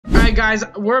Alright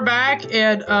guys, we're back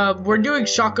and we're doing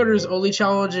shotgunners only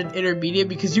challenge in intermediate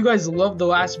because you guys loved the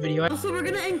last video. Also, we're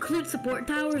gonna include support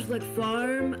towers like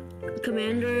farm,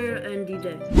 commander, and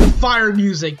DJ. Fire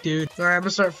music, dude. Alright, I'm gonna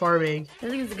start farming. I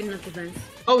think it's a good enough defense.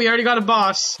 Oh, we already got a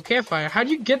boss. Campfire. How'd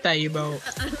you get that emote?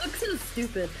 I look so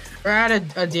stupid. We're at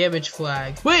a damage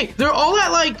flag. Wait, they're all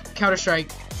at like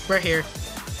Counter-Strike. Right here.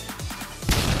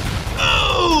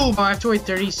 Oh, I have to wait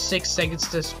 36 seconds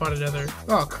to spawn another.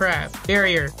 Oh crap.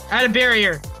 Barrier. Add a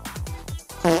barrier.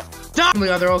 Oh my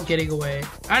god, they're all getting away.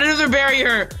 Add another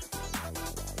barrier.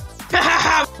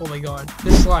 Oh my god.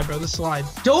 This slide, bro. This slide.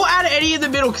 Don't add any in the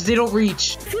middle because they don't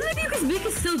reach. I feel like you guys make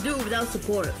us still do it without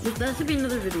support. That should be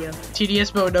another video.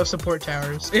 TDS mode, no support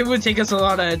towers. It would take us a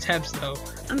lot of attempts though.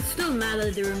 I'm still mad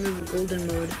that they removed golden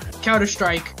mode.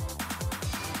 Counter-Strike.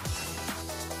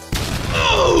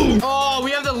 Oh,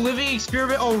 we have the living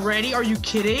experiment already? Are you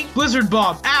kidding? Blizzard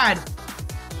bomb. Add. What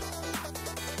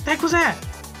the heck was that?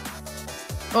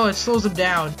 Oh, it slows them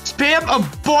down. Spam a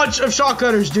bunch of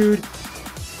shotgunners, dude.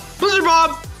 Blizzard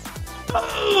bomb.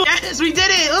 Oh, yes, we did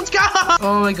it. Let's go.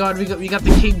 Oh my god, we got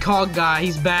the King Kong guy.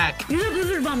 He's back. Use a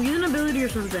blizzard bomb. Use an ability or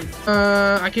something.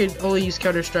 I can only use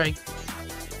Counter-Strike.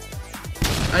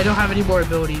 I don't have any more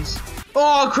abilities.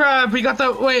 Oh crap, we got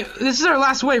the, wait, this is our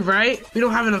last wave, right? We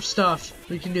don't have enough stuff.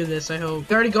 We can do this, I hope.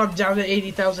 We already got down to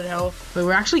 80,000 health. Wait,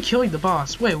 we're actually killing the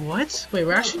boss. Wait, what? Wait,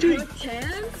 we're actually doing...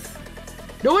 Chance?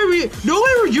 No way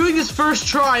we're doing this first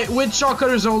try with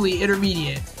shotgunners only,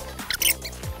 intermediate.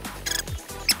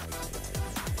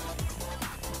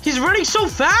 He's running so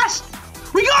fast!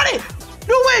 We got it!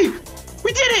 No way!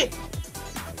 We did it!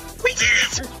 We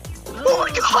did it! Oh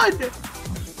my god!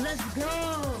 Let's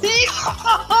go!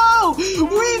 Yo! We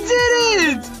did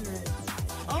it!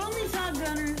 Only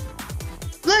shotgunners.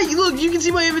 Look, you can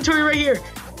see my inventory right here.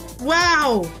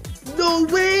 Wow! No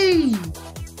way!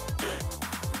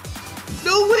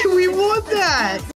 No way, we won that!